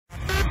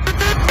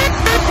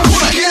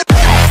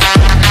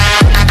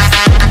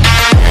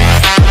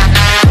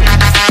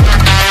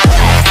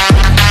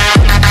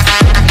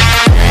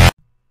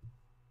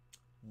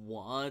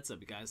What's up,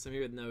 you guys? So I'm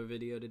here with another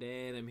video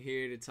today, and I'm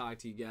here to talk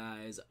to you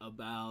guys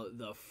about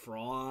the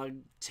frog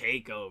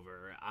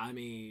takeover. I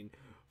mean,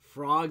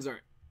 frogs are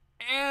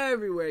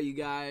everywhere, you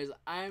guys.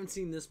 I haven't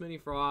seen this many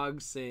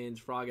frogs since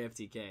Frog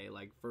FTK,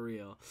 like, for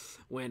real.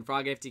 When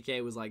Frog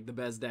FTK was, like, the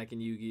best deck in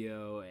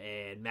Yu-Gi-Oh!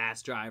 And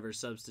Mass Driver,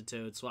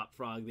 Substitute, Swap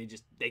Frog,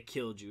 they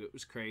killed you. It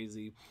was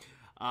crazy.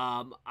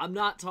 I'm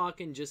not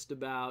talking just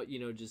about,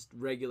 just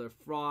regular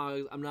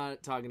frogs. I'm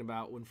not talking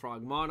about when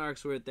Frog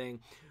Monarchs were a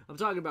thing. I'm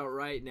talking about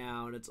right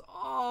now, and it's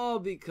all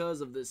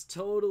because of this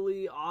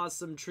totally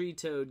awesome Tree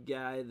Toad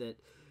guy that,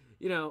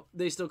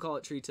 they still call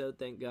it Tree Toad,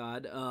 thank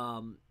God.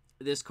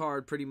 This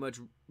card pretty much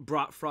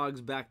brought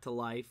frogs back to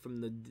life from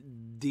the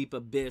deep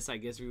abyss, I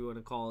guess if you want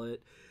to call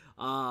it.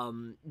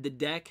 The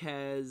deck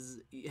has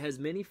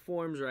many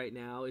forms right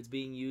now. It's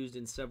being used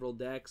in several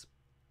decks.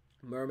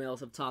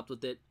 Mermails have topped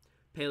with it.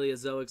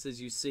 Paleozoics,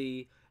 as you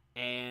see,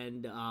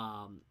 and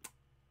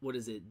what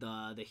is it?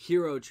 The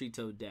Hero Tree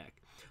Toad deck.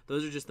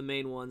 Those are just the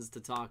main ones to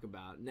talk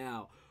about.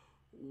 Now,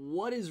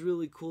 what is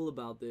really cool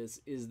about this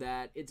is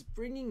that it's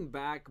bringing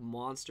back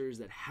monsters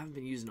that haven't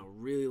been used in a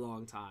really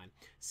long time.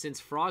 Since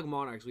Frog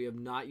Monarchs, we have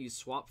not used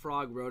Swap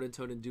Frog, Rodent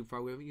Toad, and Dupe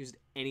Frog. We haven't used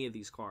any of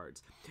these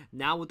cards.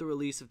 Now, with the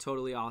release of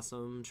Totally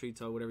Awesome, Tree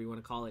Toad, whatever you want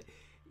to call it,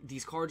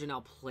 these cards are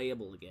now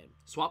playable again.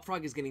 Swap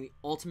Frog is getting the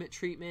ultimate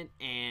treatment,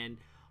 and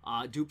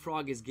Dupe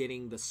Frog is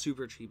getting the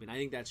super treatment. I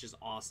think that's just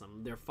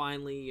awesome. They're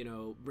finally,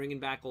 bringing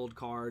back old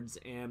cards,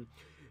 and,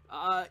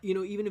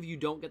 even if you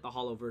don't get the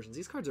holo versions,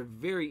 these cards are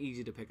very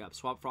easy to pick up.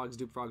 Swap Frogs,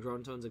 Dupe Frogs,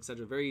 Rodent Toads,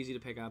 etc. Very easy to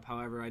pick up.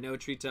 However, I know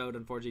Tree Toad,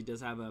 unfortunately,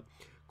 does have a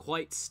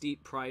quite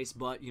steep price,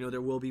 but, there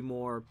will be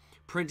more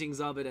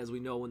printings of it, as we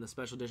know, when the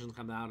special editions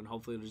come out, and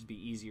hopefully it'll just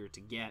be easier to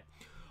get.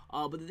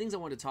 But the things I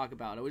wanted to talk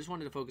about, I just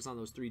wanted to focus on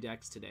those three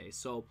decks today.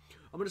 So,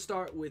 I'm going to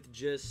start with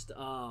just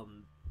the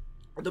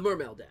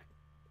Mermail deck.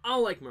 I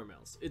don't like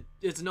Mermails.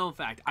 It's a known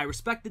fact. I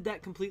respect the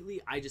deck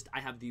completely. I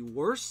have the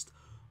worst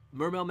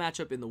Mermail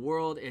matchup in the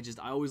world.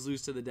 I always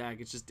lose to the deck.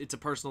 It's a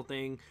personal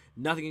thing.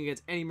 Nothing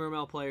against any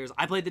Mermail players.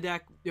 I played the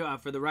deck,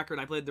 for the record,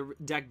 I played the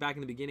deck back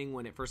in the beginning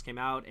when it first came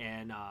out,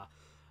 and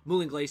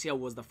Moulin Glacial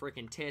was the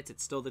freaking tits.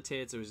 It's still the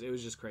tits. It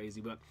was just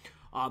crazy. But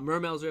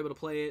Mermails are able to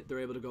play it. They're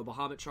able to go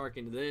Bahamut Shark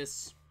into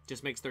this.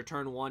 Just makes their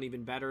turn one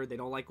even better. They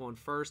don't like going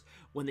first.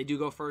 When they do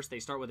go first, they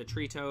start with a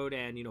Tree Toad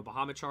and,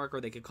 Bahamut Shark,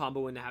 or they could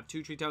combo in to have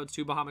two Tree Toads,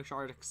 two Bahamut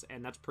Sharks,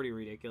 and that's pretty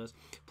ridiculous.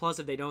 Plus,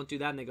 if they don't do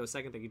that and they go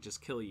second, they could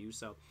just kill you.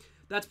 So,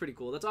 that's pretty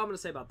cool. That's all I'm going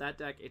to say about that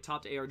deck. It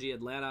topped ARG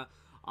Atlanta.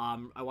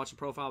 I watched a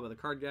profile by the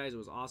card guys. It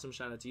was awesome.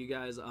 Shout out to you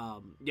guys.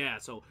 Yeah,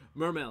 so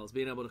Mermails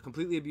being able to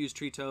completely abuse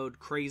Tree Toad,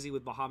 crazy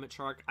with Bahamut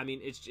Shark. I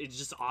mean, it's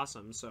just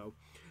awesome. So,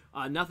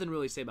 nothing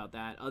really to say about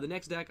that. The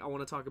next deck I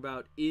want to talk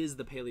about is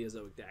the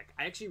Paleozoic deck.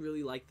 I actually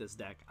really like this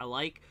deck. I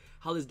like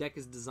how this deck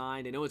is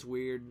designed. I know it's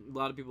weird. A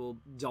lot of people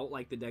don't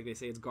like the deck. They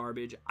say it's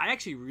garbage. I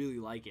actually really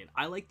like it.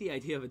 I like the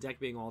idea of a deck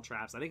being all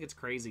traps. I think it's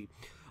crazy.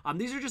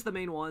 These are just the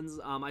main ones.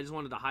 I just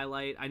wanted to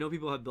highlight. I know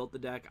people have built the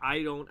deck.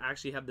 I don't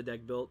actually have the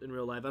deck built in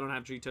real life. I don't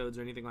have Tree Toads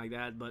or anything like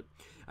that, but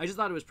I just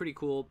thought it was pretty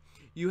cool.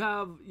 You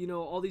have,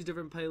 all these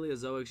different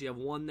Paleozoics. You have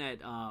one that,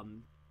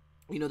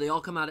 they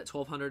all come out at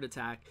 1200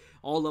 attack,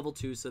 all level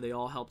 2, so they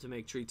all help to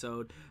make Tree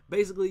Toad.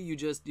 Basically, you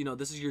just,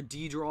 this is your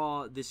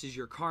D-Draw, this is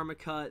your Karma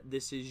Cut,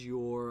 this is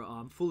your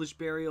Foolish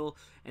Burial,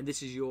 and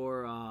this is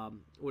your,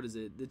 what is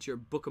it? It's your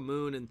Book of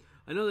Moon, and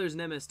I know there's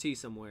an MST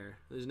somewhere.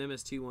 There's an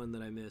MST one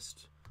that I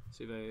missed.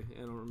 See if I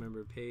don't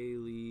remember.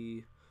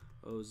 Paleozoic.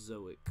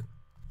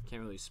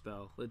 Can't really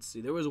spell. Let's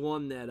see. There was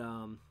one that,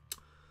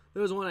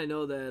 I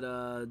know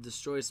that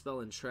destroys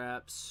spell and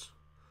traps.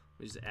 Let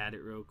me just add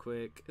it real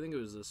quick. I think it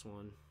was this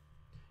one.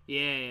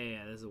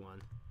 Yeah, this is the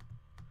one.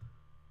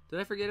 Did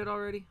I forget it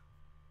already?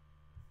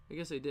 I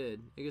guess I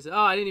did.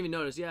 I didn't even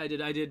notice. Yeah, I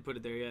did put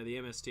it there. Yeah, the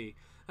MST.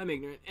 I'm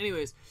ignorant.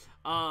 Anyways,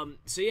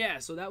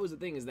 so that was the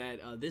thing, is that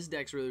this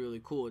deck's really,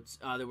 really cool. It's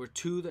there were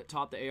two that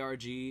topped the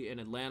ARG in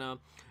Atlanta,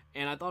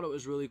 and I thought it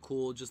was really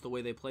cool just the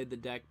way they played the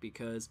deck,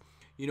 because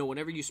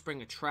whenever you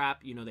spring a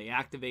trap, they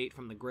activate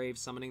from the grave,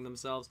 summoning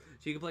themselves.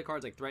 So you can play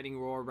cards like Threatening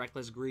Roar,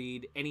 Reckless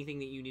Greed, anything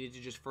that you needed to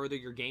just further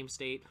your game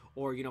state,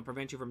 or,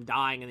 prevent you from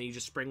dying, and then you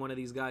just spring one of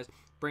these guys,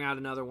 bring out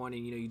another one,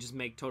 and, you just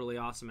make Totally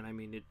Awesome. And, I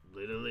mean, it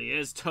literally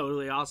is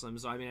totally awesome.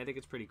 So, I mean, I think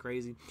it's pretty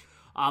crazy.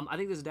 I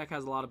think this deck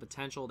has a lot of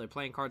potential. They're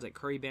playing cards like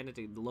Curry Bandit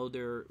to load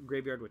their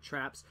graveyard with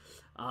traps.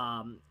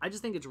 I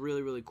just think it's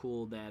really, really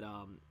cool that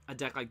a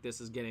deck like this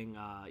is getting,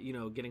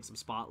 getting some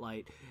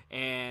spotlight.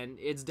 And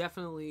it's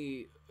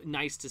definitely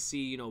nice to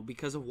see,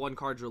 because of one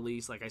card's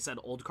release, like I said,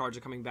 old cards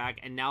are coming back,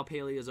 and now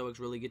Paleozoics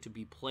really get to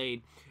be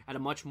played at a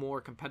much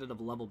more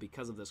competitive level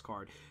because of this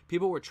card.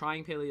 People were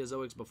trying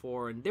Paleozoics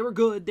before, and they were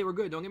good.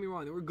 Don't get me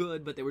wrong, they were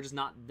good, but they were just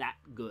not that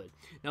good.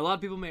 Now, a lot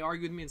of people may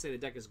argue with me and say the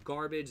deck is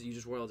garbage, you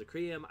just Royal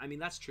Decree him. I mean,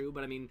 that's true,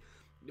 but I mean,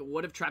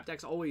 what if trap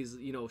decks always,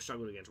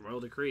 struggled against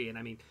Royal Decree? And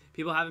I mean,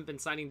 people haven't been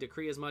citing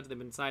Decree as much. They've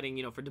been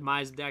citing, for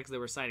Demise decks, they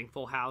were citing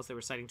Full House, they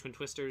were citing Twin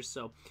Twisters.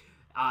 So,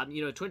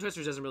 Twin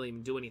Twisters doesn't really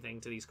even do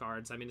anything to these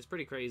cards. I mean, it's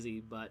pretty crazy,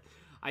 but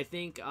I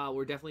think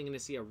we're definitely going to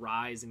see a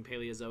rise in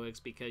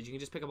Paleozoics because you can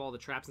just pick up all the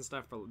traps and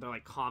stuff. They're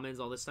like commons.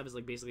 All this stuff is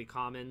like basically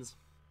commons.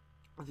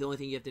 The only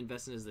thing you have to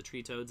invest in is the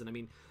tree toads, and I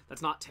mean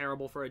that's not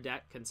terrible for a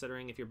deck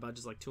considering if your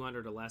budget's like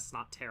 200 or less. It's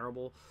not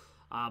terrible.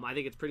 I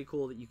think it's pretty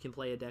cool that you can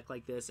play a deck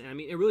like this, and I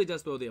mean it really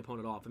does throw the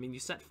opponent off. I mean you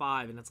set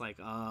 5 and it's like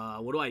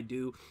what do I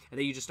do? And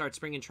then you just start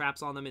springing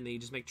traps on them, and then you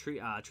just make tree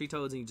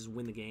toads and you just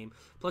win the game.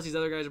 Plus these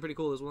other guys are pretty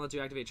cool. This one lets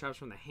you activate traps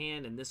from the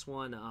hand, and this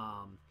one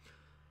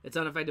it's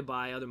unaffected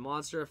by other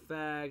monster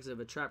effects. If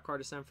a trap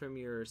card is sent from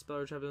your spell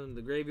or trap in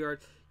the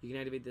graveyard, you can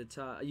activate the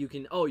top. You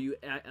can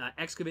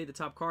excavate the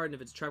top card, and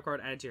if it's a trap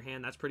card, add it to your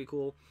hand. That's pretty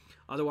cool.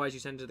 Otherwise,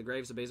 you send it to the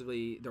grave. So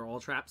basically, they're all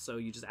traps. So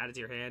you just add it to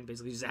your hand.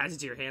 Basically, just add it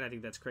to your hand. I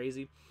think that's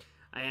crazy.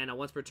 And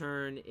once per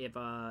turn, if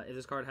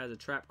this card has a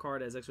trap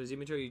card as XYZ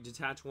material, you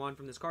detach one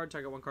from this card,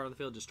 target one card on the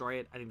field, destroy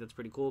it. I think that's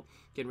pretty cool.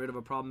 Getting rid of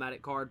a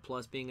problematic card,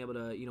 plus being able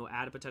to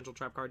add a potential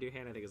trap card to your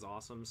hand, I think is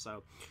awesome.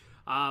 So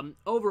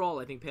overall,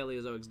 I think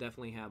Paleozoics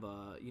definitely have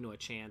a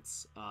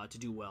chance to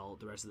do well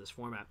the rest of this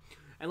format.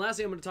 And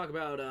lastly, I'm going to talk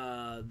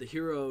about the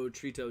Hero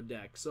Tree Toad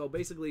deck. So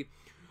basically,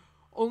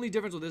 only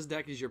difference with this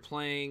deck is you're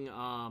playing,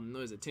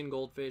 what is it, Tin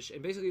Goldfish,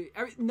 and basically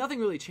nothing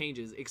really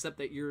changes except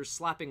that you're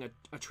slapping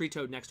a Tree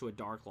Toad next to a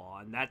Dark Law,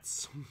 and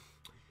that's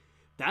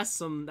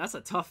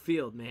a tough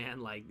field,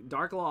 man. Like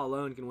Dark Law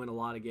alone can win a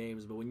lot of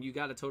games, but when you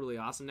got a Totally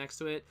Awesome next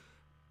to it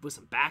with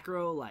some back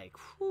row, like,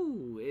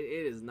 whew,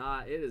 it is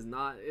not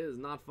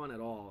fun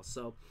at all.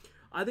 So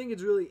I think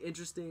it's really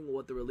interesting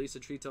what the release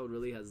of Tree Toad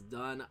really has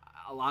done.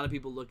 A lot of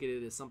people look at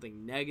it as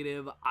something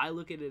negative. I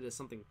look at it as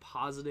something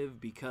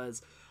positive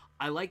because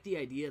I like the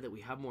idea that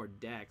we have more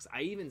decks.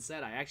 I even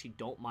said I actually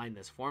don't mind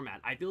this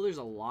format. I feel there's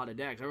a lot of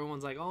decks.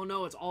 Everyone's like, oh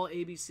no, it's all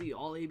ABC,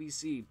 all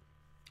ABC.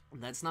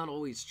 That's not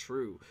always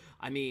true.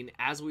 I mean,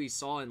 as we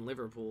saw in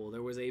Liverpool,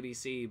 there was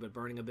ABC, but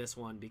Burning Abyss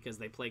won because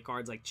they play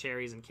cards like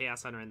Cherries and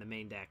Chaos Hunter in the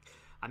main deck.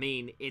 I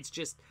mean, it's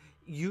just,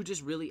 you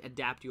just really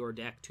adapt your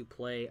deck to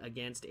play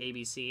against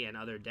ABC and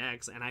other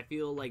decks, and I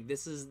feel like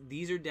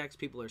these are decks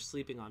people are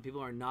sleeping on.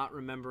 People are not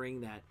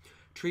remembering that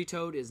Tree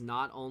Toad is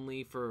not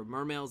only for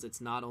Mermails,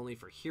 it's not only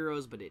for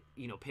heroes, but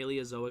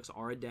Paleozoics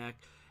are a deck,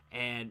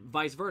 and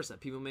vice versa.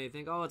 People may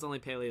think, oh, it's only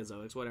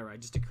Paleozoics, whatever, I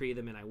just decree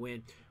them and I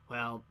win.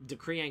 Well,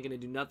 Decree ain't going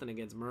to do nothing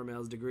against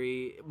Mermails.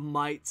 Decree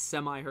might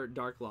semi-hurt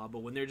Darklaw,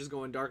 but when they're just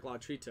going Darklaw,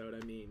 Tree Toad,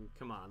 I mean,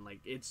 come on,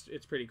 like, it's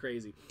pretty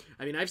crazy.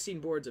 I mean, I've seen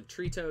boards of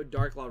Tree Toad,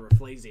 Darklaw,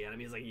 Rafflesia, and I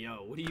mean, it's like,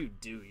 yo, what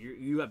do?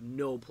 You have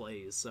no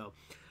plays, so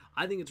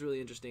I think it's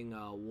really interesting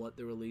what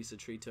the release of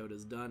Tree Toad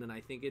has done, and I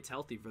think it's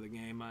healthy for the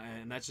game,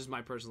 and that's just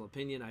my personal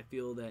opinion. I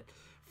feel that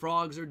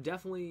frogs are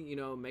definitely,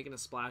 making a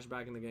splash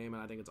back in the game,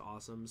 and I think it's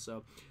awesome.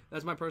 So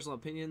that's my personal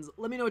opinions.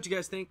 Let me know what you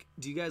guys think.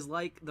 Do you guys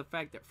like the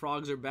fact that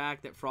frogs are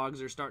back, that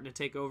frogs are starting to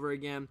take over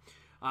again?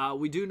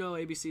 We do know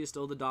ABC is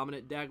still the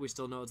dominant deck. We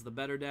still know it's the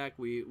better deck.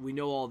 We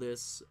know all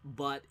this,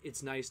 but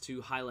it's nice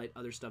to highlight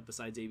other stuff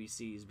besides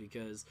ABCs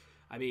because,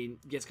 I mean,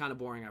 it gets kind of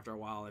boring after a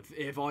while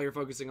if all you're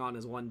focusing on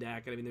is one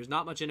deck. I mean, there's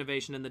not much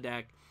innovation in the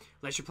deck.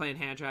 Unless you're playing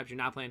hand traps, you're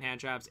not playing hand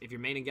traps. If you're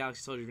maining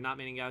Galaxy Soldiers, you're not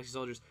maining Galaxy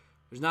Soldiers.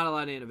 There's not a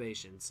lot of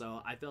innovation.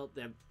 So I felt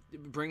that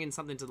bringing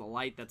something to the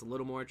light that's a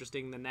little more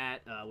interesting than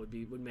that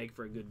would make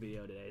for a good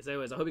video today. So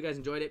anyways, I hope you guys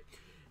enjoyed it.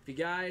 If you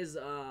guys,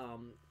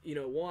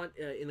 want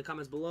in the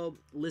comments below,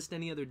 list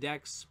any other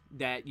decks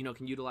that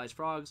can utilize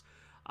frogs.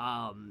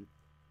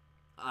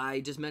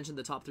 I just mentioned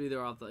the top 3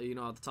 there off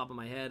the top of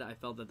my head. I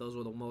felt that those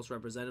were the most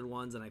represented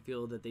ones, and I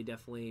feel that they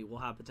definitely will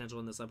have potential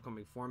in this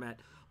upcoming format.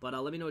 But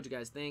let me know what you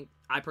guys think.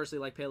 I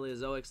personally like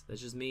Paleozoics.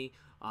 That's just me.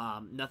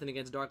 Nothing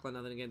against Darkland,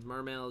 nothing against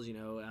Mermails.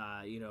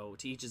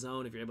 To each his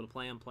own. If you're able to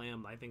play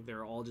them. I think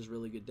they're all just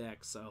really good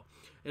decks. So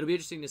it'll be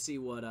interesting to see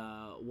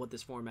what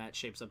this format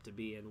shapes up to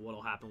be and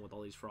what'll happen with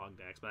all these frog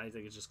decks. But I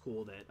think it's just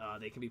cool that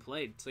they can be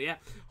played. So yeah,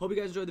 hope you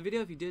guys enjoyed the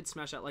video. If you did,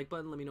 smash that like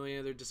button. Let me know any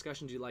other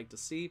discussions you'd like to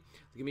see.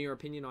 Give me your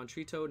opinion on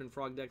Tree Toad and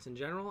frog decks in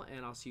general,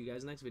 and I'll see you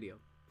guys next video.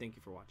 Thank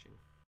you for watching.